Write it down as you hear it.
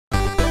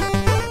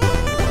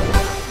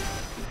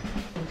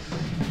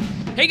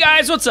Hey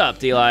guys, what's up?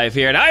 D-Live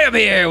here, and I am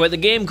here with a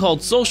game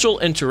called Social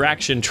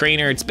Interaction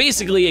Trainer. It's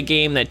basically a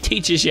game that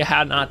teaches you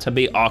how not to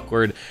be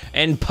awkward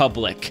in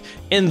public,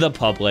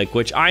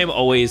 which I am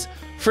always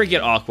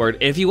freaking awkward.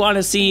 If you want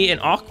to see an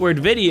awkward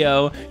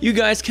video, you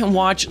guys can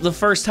watch the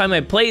first time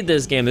I played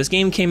this game. This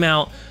game came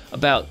out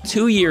about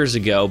 2 years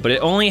ago, but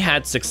it only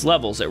had 6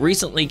 levels. It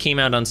recently came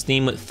out on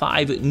Steam with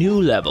 5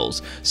 new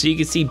levels. So you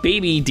can see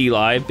baby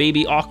D-Live,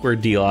 baby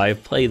awkward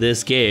D-Live play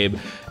this game,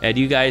 and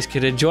you guys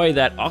could enjoy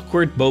that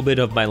awkward moment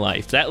of my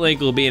life. That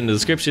link will be in the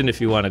description if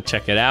you want to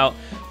check it out.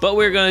 But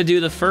we're gonna do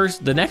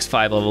the next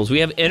 5 levels. We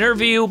have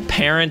interview,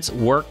 parents,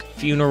 work,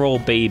 funeral,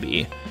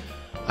 baby.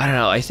 I don't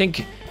know, I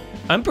think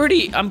I'm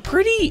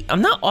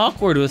not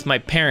awkward with my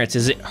parents.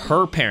 Is it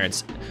her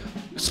parents?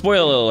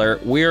 Spoiler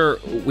alert,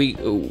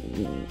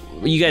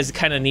 you guys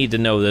kind of need to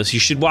know this. You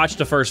should watch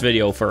the first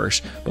video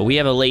first, but we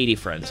have a lady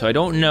friend, so I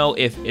don't know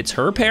if it's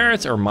her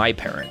parents or my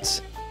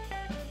parents.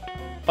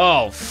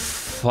 Oh,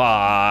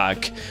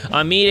 fuck.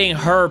 I'm meeting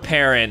her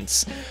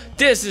parents.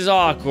 This is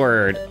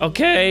awkward,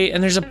 okay?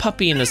 And there's a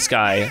puppy in the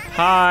sky.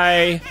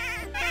 Hi.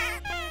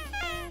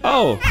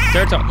 Oh,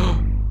 they're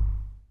talking.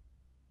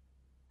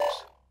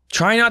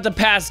 Try not to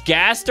pass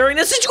gas during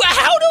this situation.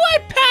 How do I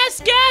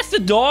pass gas? The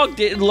dog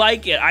didn't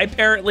like it. I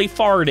apparently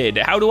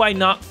farted. How do I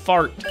not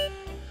fart?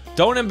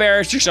 Don't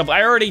embarrass yourself.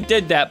 I already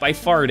did that by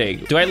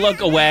farting. Do I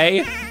look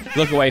away?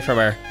 Look away from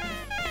her.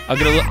 I'm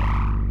gonna look.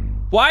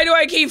 Why do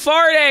I keep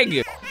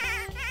farting?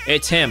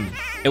 It's him.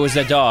 It was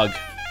the dog.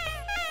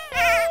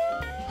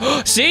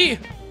 See?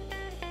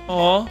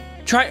 Aw.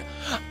 Try.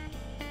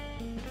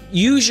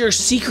 Use your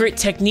secret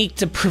technique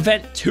to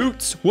prevent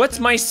toots. What's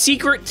my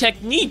secret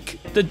technique?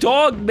 The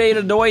dog made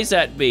a noise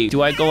at me.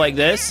 Do I go like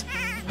this?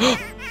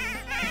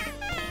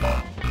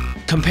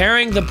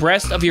 Comparing the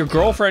breast of your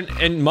girlfriend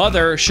and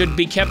mother should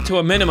be kept to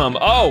a minimum.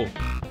 Oh.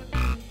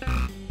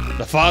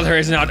 The father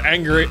is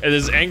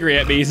angry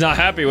at me. He's not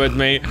happy with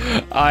me.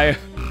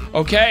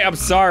 Okay, I'm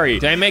sorry.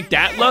 Did I make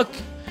that look?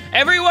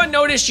 Everyone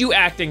noticed you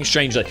acting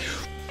strangely.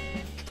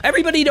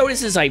 Everybody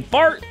notices I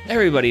fart.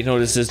 Everybody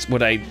notices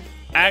what I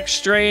act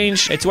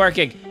strange. It's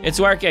working. It's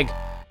working.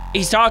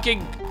 He's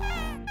talking.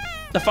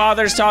 The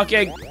father's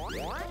talking.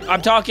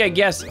 I'm talking,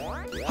 yes.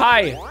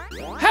 Hi.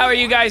 How are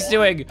you guys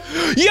doing?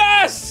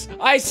 Yes!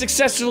 I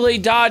successfully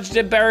dodged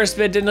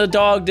embarrassment and the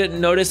dog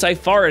didn't notice I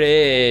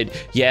farted.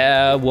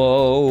 Yeah,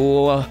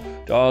 whoa.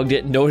 Dog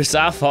didn't notice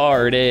I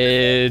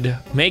farted.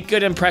 Make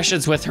good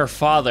impressions with her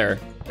father.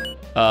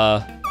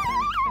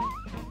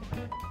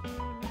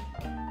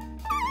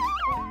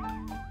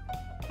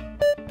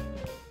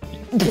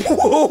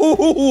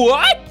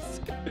 What?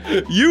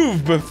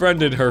 You've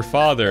befriended her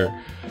father.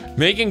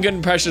 Making good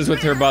impressions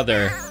with her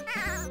mother.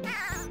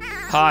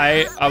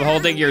 Hi, I'm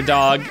holding your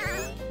dog.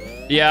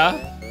 Yeah?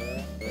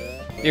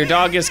 Your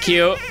dog is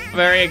cute,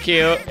 very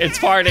cute. It's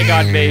farting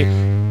on me.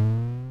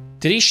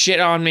 Did he shit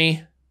on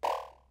me?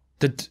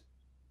 The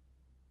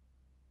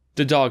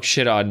dog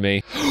shit on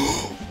me.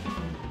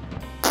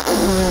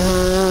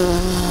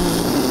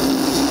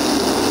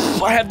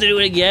 I have to do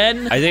it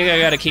again? I think I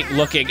gotta keep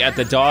looking at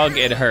the dog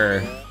and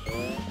her.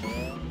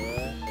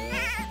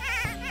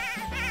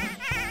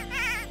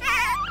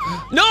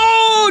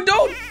 No,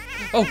 don't!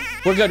 Oh,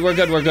 we're good.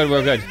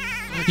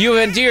 You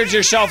endeared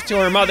yourself to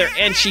her mother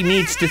and she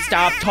needs to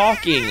stop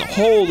talking.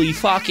 Holy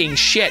fucking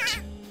shit.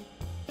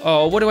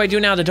 Oh, what do I do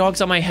now? The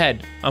dog's on my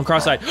head. I'm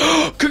cross-eyed.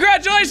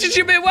 Congratulations,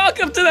 you've been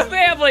welcome to the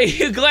family.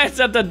 You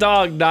glanced at the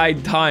dog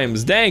 9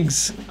 times.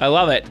 Thanks, I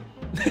love it.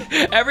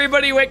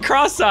 Everybody went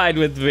cross-eyed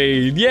with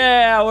me.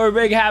 Yeah, we're a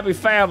big happy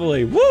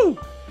family. Woo!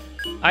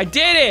 I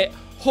did it!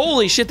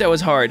 Holy shit, that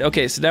was hard.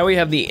 Okay, so now we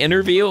have the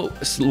interview,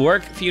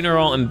 work,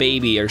 funeral, and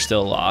baby are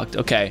still locked.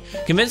 Okay,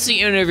 convince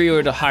the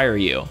interviewer to hire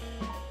you.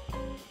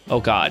 Oh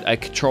God, I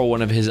control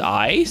one of his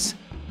eyes?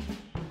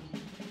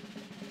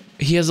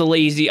 He has a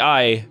lazy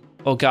eye.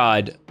 Oh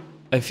God,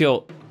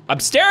 I'm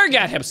staring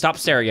at him. Stop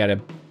staring at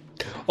him.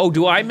 Oh,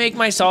 do I make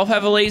myself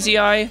have a lazy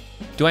eye?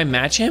 Do I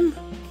match him?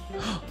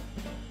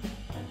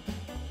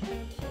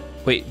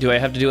 Wait, do I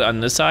have to do it on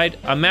this side?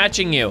 I'm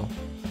matching you.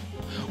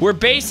 We're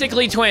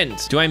basically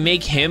twins. Do I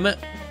make him,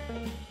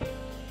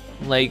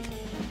 like,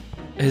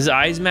 his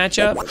eyes match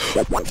up?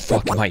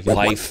 Fuck my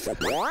life.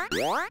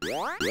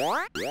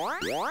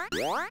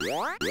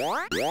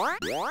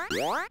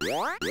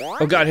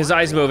 Oh God, his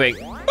eye's moving.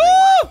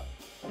 Ah!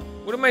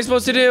 What am I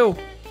supposed to do?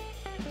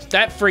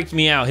 That freaked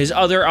me out. His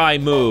other eye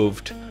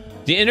moved.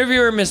 The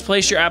interviewer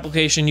misplaced your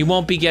application. You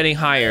won't be getting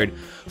hired.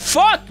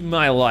 Fuck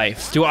my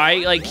life. Do I,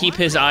 like, keep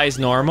his eyes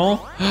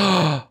normal?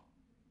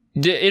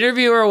 The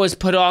interviewer was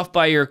put off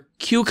by your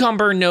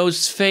cucumber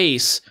nose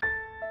face.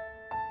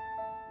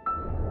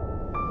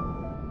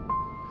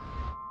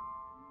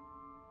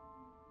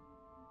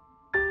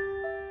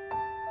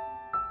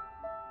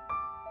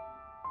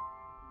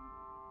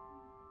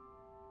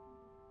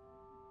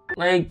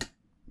 Like,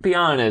 be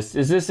honest,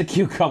 is this a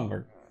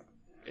cucumber?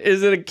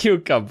 Is it a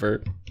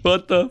cucumber?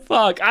 What the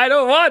fuck? I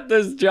don't want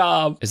this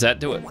job. Is that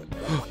doing?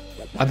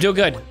 I'm doing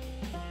good.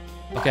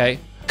 Okay.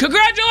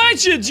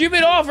 Congratulations! You've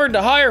been offered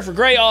to hire for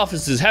great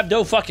offices. Have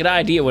no fucking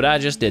idea what I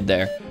just did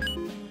there.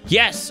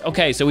 Yes,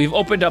 okay, so we've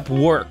opened up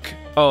work.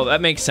 Oh, that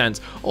makes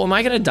sense. Oh, am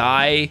I gonna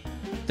die?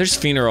 There's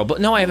funeral,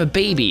 but no, I have a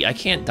baby. I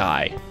can't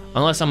die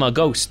unless I'm a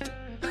ghost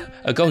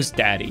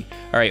daddy.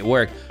 All right,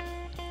 work.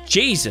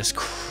 Jesus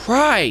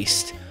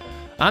Christ.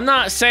 I'm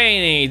not saying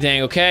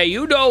anything, okay?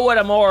 You know what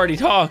I'm already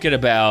talking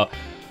about.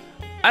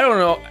 I don't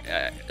know.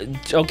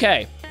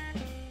 Okay.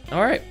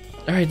 All right,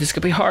 this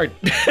could be hard.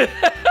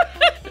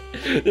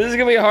 This is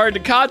gonna be hard to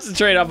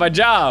concentrate on my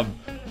job.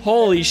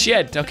 Holy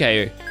shit,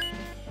 okay.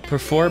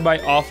 Perform my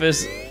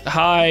office.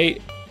 Hi,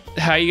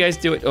 how you guys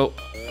doing? Oh,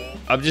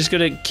 I'm just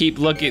gonna keep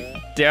looking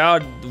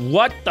down.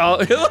 What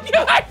the? Look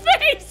at my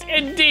face.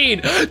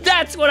 Indeed,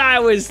 that's what I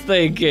was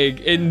thinking.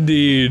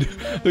 Indeed,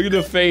 look at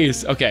the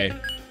face. Okay,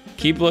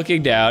 keep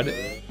looking down.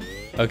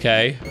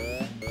 Okay,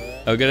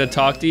 I'm gonna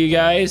talk to you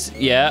guys.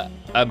 Yeah,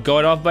 I'm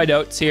going off my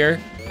notes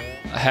here.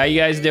 How you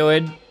guys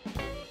doing?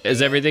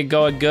 Is everything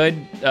going good?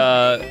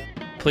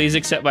 Please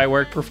accept my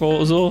work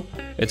proposal.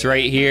 It's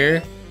right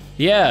here.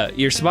 Yeah,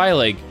 you're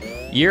smiling.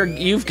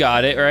 You've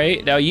got it,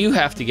 right? Now you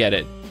have to get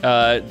it.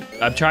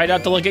 I'm trying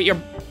not to look at your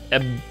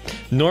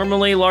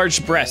normally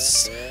large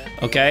breasts,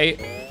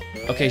 okay?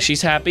 Okay,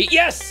 she's happy.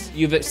 Yes!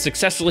 You've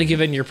successfully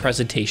given your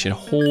presentation.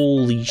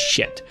 Holy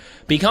shit.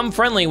 Become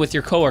friendly with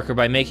your coworker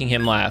by making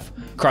him laugh.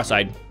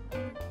 Cross-eyed.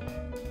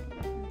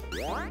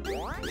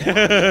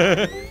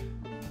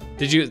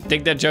 Did you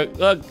think that joke?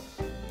 Look,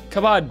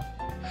 come on.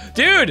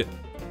 Dude!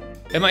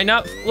 Am I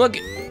not, look,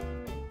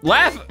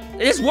 laugh.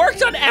 This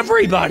works on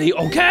everybody,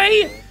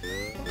 okay?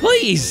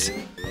 Please.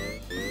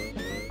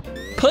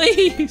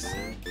 Please.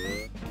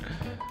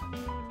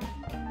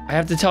 I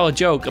have to tell a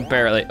joke,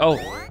 apparently. Oh,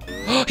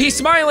 he's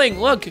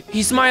smiling. Look,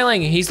 he's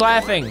smiling. He's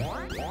laughing.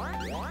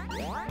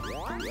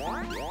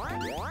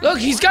 Look,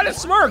 he's got a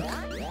smirk.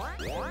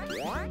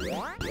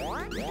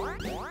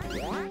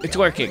 It's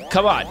working,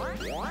 come on.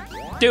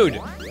 Dude,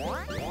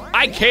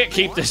 I can't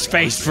keep this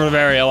face for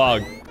very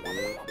long.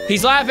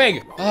 He's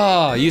laughing.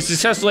 Oh, you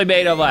successfully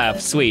made him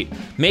laugh, sweet.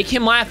 Make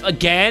him laugh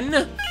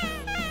again?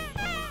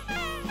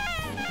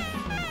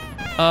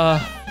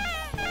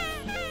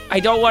 I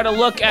don't want to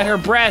look at her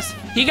breasts.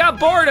 He got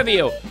bored of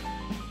you.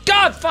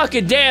 God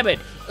fucking damn it.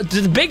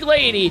 The big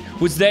lady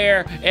was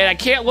there and I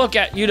can't look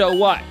at you know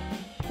what,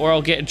 or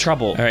I'll get in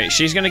trouble. All right,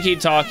 she's gonna keep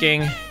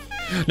talking.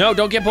 No,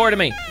 don't get bored of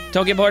me.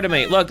 Don't get bored of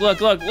me. Look,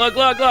 look, look, look,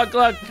 look, look,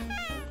 look.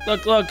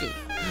 Look, look.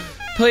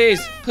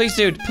 Please, please,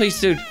 dude, please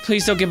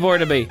don't get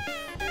bored of me.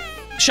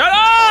 Shut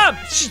up!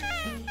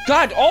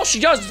 God, all she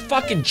does is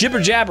fucking jibber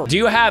jabber. Do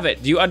you have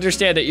it? Do you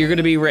understand that you're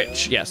gonna be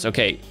rich? Yes,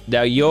 okay.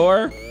 Now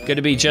you're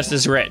gonna be just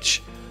as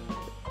rich.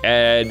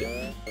 And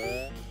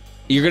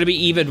you're gonna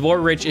be even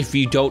more rich if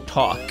you don't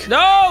talk.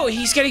 No,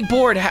 he's getting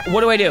bored. What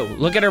do I do?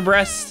 Look at her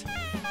breasts.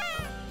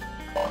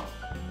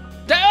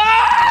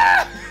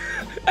 Ah!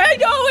 I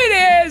know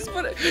it is,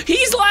 but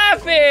he's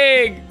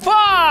laughing.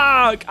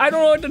 Fuck, I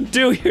don't know what to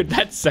do here.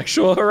 That's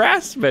sexual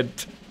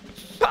harassment.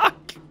 Fuck.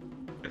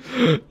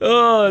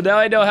 Oh, now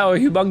I know how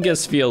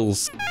humongous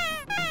feels.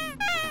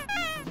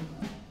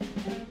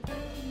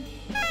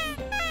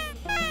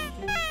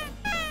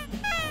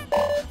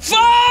 Fuck!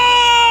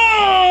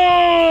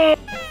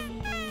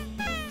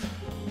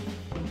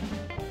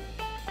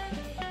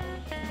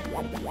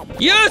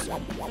 Yes!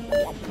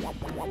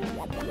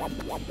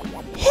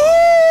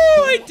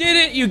 Oh, I did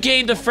it! You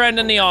gained a friend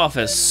in the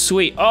office.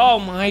 Sweet. Oh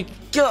my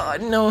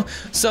god, no.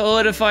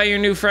 Solidify your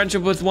new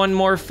friendship with one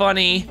more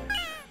funny.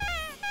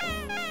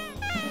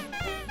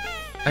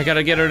 I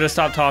gotta get her to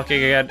stop talking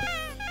again.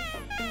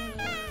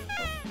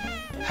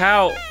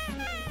 How?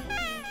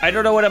 I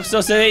don't know what I'm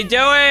supposed to be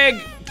doing!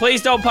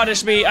 Please don't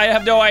punish me, I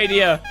have no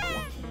idea.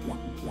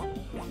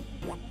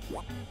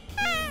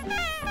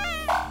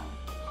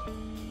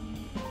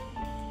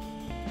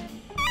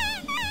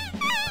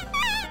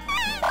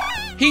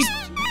 He's...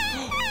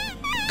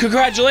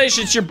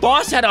 Congratulations, your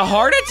boss had a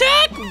heart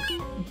attack? How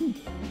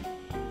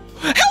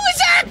was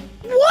that?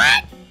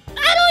 What?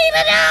 I don't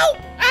even know.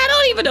 I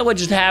don't even know what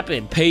just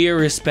happened. Pay your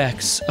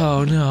respects.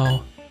 Oh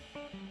no.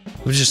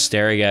 I'm just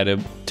staring at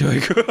him. Doing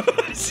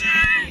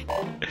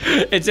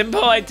It's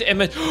impolite to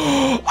image.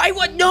 No, I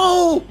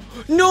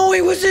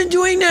wasn't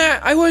doing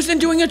that. I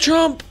wasn't doing a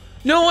Trump.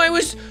 No, I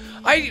was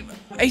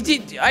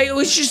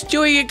just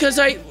doing it because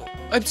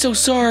I'm so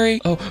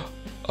sorry.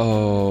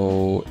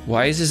 Oh,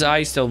 why is his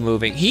eye still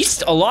moving?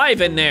 He's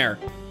alive in there.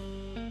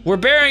 We're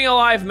burying a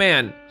live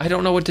man. I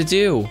don't know what to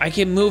do. I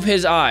can move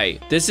his eye.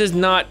 This is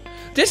not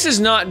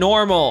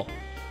normal.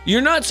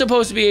 You're not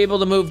supposed to be able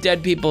to move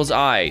dead people's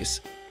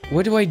eyes.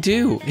 What do I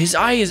do? His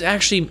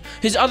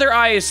other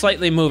eye is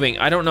slightly moving.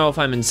 I don't know if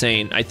I'm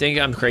insane. I think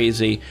I'm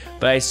crazy,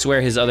 but I swear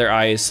his other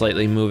eye is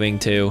slightly moving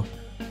too.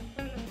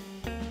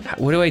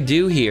 What do I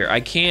do here?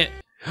 I can't.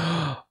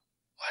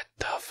 What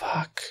the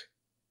fuck?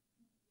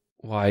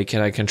 Why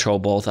can I control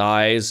both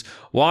eyes?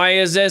 Why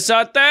is this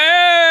a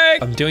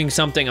thing? I'm doing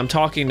something, I'm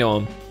talking to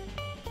him.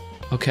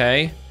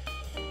 Okay.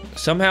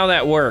 Somehow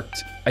that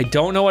worked. I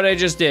don't know what I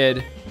just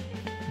did,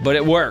 but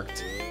it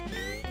worked.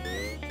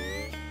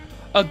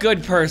 A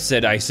good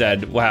person, I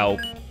said. Wow.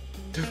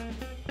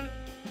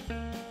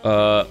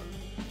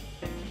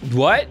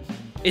 What?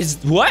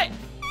 What?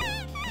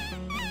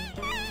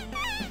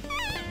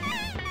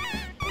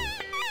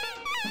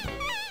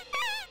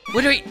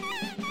 What do we,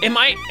 am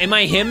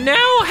I him now?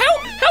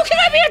 How can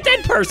I be a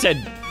dead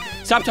person?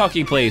 Stop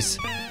talking, please.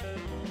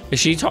 Is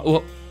she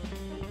well,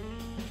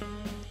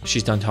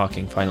 she's done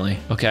talking, finally,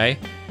 okay.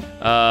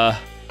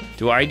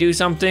 Do I do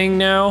something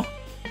now?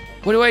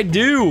 What do I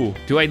do?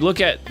 Do I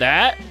look at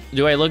that?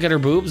 Do I look at her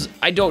boobs?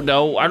 I don't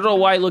know. I don't know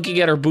why looking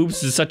at her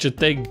boobs is such a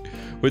thing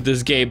with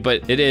this game,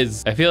 but it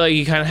is. I feel like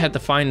you kind of have to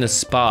find the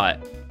spot,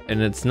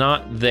 and it's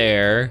not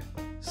there,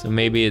 so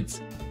maybe it's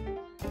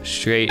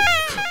straight.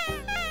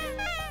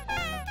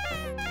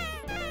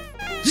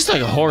 Just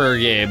like a horror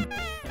game.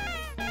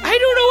 I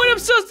don't know what I'm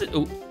supposed to.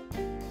 Ooh.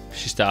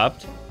 She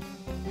stopped.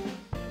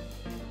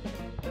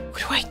 What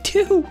do I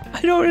do?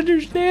 I don't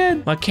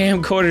understand. My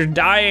camcorder's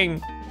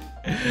dying.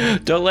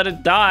 Don't let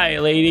it die,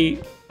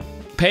 lady.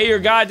 Pay your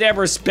goddamn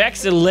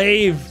respects and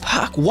leave.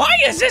 Fuck, why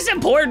is this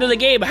important to the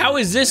game? How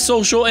is this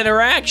social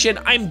interaction?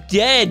 I'm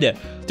dead.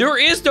 There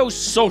is no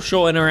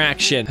social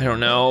interaction. I don't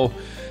know.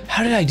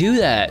 How did I do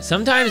that?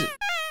 Sometimes.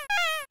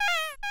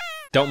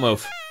 Don't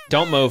move.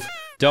 Don't move.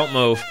 Don't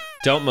move.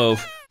 Don't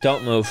move.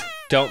 Don't move.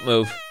 Don't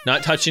move.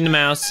 Not touching the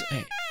mouse.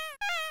 Hey.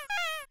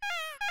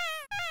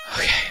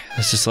 Okay,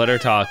 let's just let her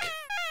talk.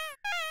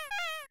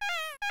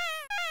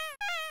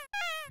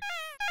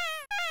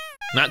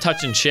 Not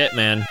touching shit,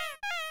 man.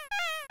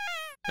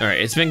 All right,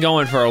 it's been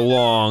going for a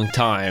long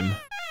time,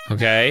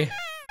 okay?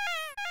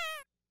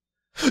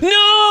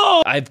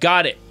 No! I've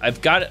got it.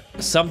 I've got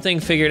something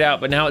figured out,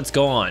 but now it's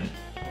gone.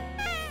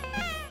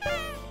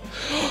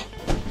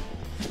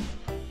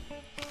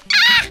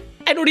 Ah!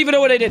 I don't even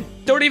know what I did.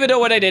 Don't even know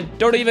what I did.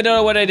 Don't even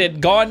know what I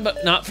did. Gone,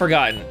 but not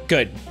forgotten.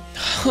 Good.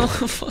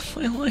 Fuck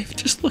my life.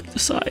 Just look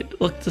aside.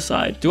 Look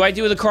aside. Do I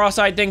do the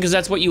cross-eyed thing because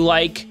that's what you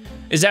like?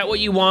 Is that what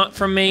you want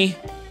from me?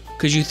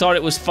 Because you thought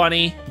it was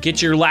funny?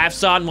 Get your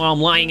laughs on while I'm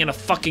lying in a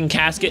fucking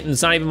casket and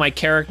it's not even my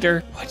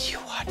character? What do you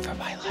want from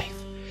my life?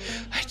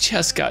 I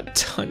just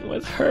got done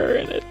with her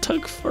and it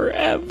took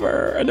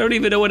forever. I don't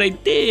even know what I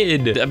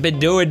did. I've been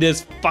doing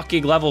this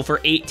fucking level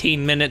for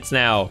 18 minutes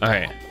now. All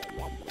right.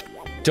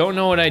 Don't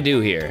know what I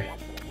do here.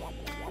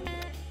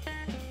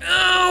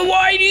 Oh,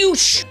 why do you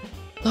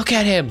look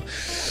at him.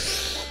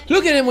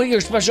 Look at him with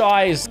your special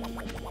eyes.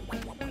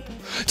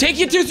 Take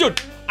it too soon.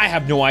 I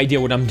have no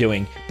idea what I'm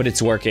doing, but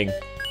it's working.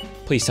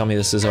 Please tell me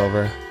this is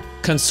over.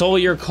 Console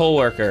your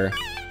coworker.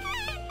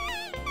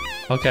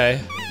 Okay.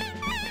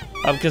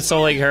 I'm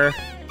consoling her.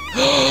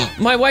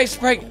 My wife's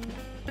pregnant.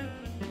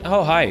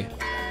 Oh, hi.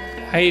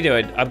 How you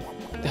doing?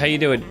 How you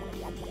doing?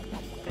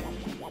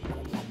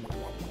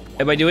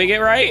 Am I doing it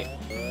right?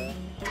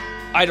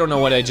 I don't know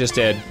what I just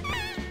did.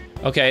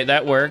 Okay,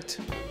 that worked.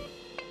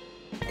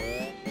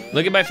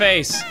 Look at my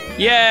face.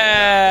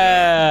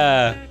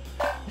 Yeah!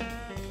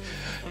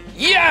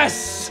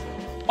 Yes!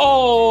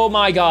 Oh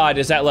my God,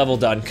 is that level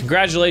done?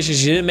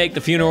 Congratulations, you didn't make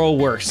the funeral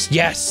worse.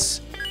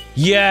 Yes,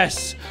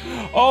 yes.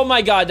 Oh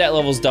my God, that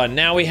level's done.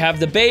 Now we have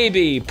the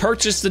baby.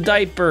 Purchase the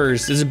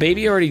diapers. Is the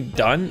baby already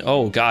done?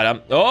 Oh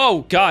God,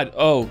 oh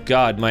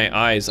God, my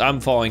eyes.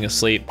 I'm falling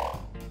asleep.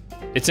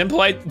 It's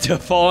impolite to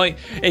falling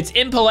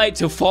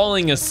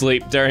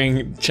asleep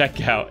during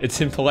checkout.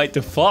 It's impolite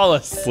to fall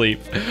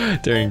asleep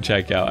during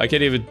checkout. I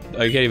can't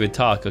even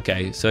talk.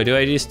 Okay, so do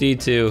I just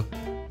need to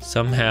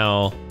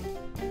somehow,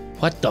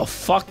 what the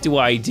fuck do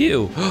I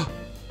do?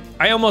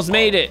 I almost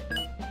made it.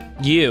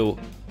 You,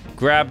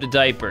 grab the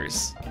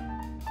diapers.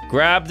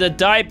 Grab the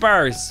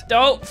diapers.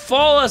 Don't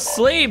fall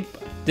asleep.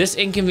 This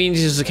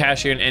inconveniences the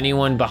cashier and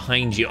anyone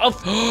behind you.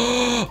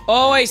 Oh,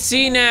 oh, I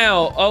see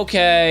now.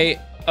 Okay,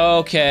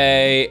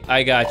 okay,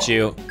 I got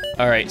you.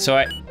 All right,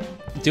 so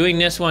doing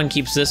this one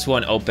keeps this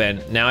one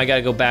open. Now I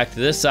gotta go back to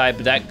this side,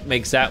 but that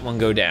makes that one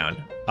go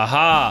down.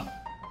 Aha,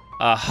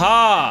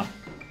 aha.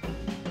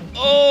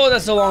 Oh,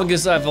 that's the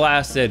longest I've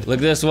lasted. Look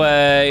this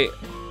way.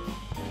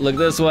 Look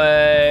this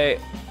way.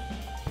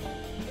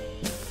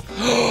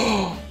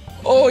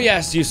 Oh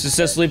yes, you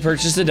successfully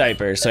purchased a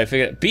diaper. So I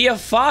figured, be a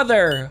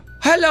father.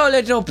 Hello,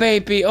 little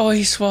baby. Oh,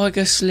 he's falling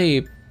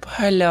asleep.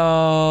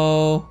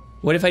 Hello.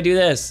 What if I do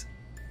this?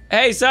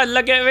 Hey son,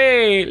 look at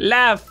me.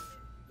 Laugh.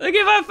 Look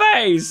at my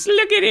face.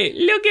 Look at it.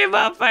 Look at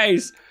my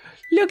face.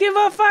 Look at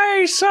my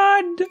face,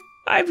 son.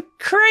 I'm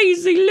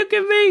crazy. Look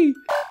at me.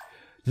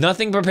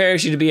 Nothing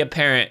prepares you to be a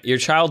parent. Your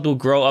child will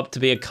grow up to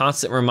be a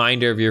constant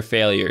reminder of your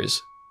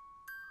failures.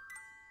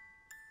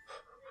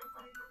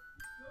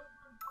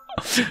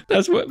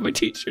 That's what my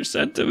teacher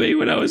said to me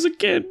when I was a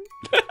kid.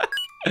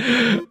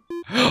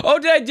 Oh,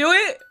 did I do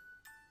it?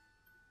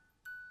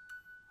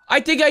 I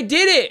think I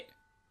did it.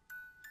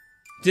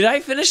 Did I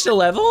finish the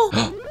level?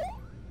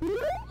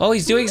 Oh,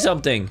 he's doing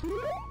something.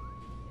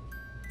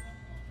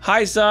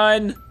 Hi,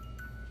 son.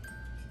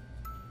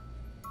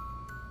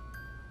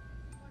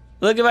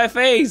 Look at my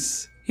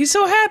face. He's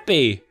so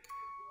happy.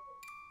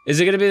 Is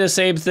it gonna be the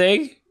same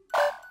thing?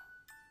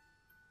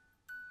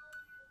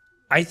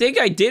 I think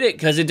I did it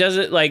because it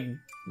doesn't like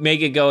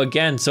make it go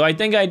again. So I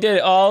think I did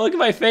it. Oh, look at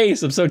my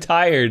face. I'm so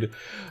tired.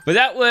 But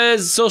that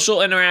was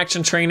Social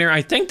Interaction Trainer.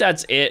 I think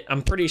that's it.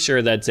 I'm pretty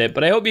sure that's it.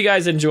 But I hope you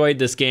guys enjoyed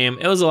this game.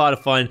 It was a lot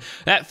of fun.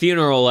 That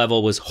funeral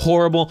level was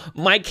horrible.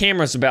 My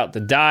camera's about to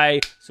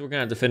die, so we're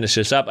gonna have to finish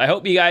this up. I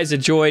hope you guys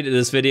enjoyed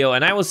this video,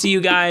 and I will see you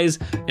guys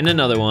in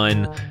another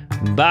one.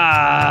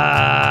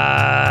 Bye.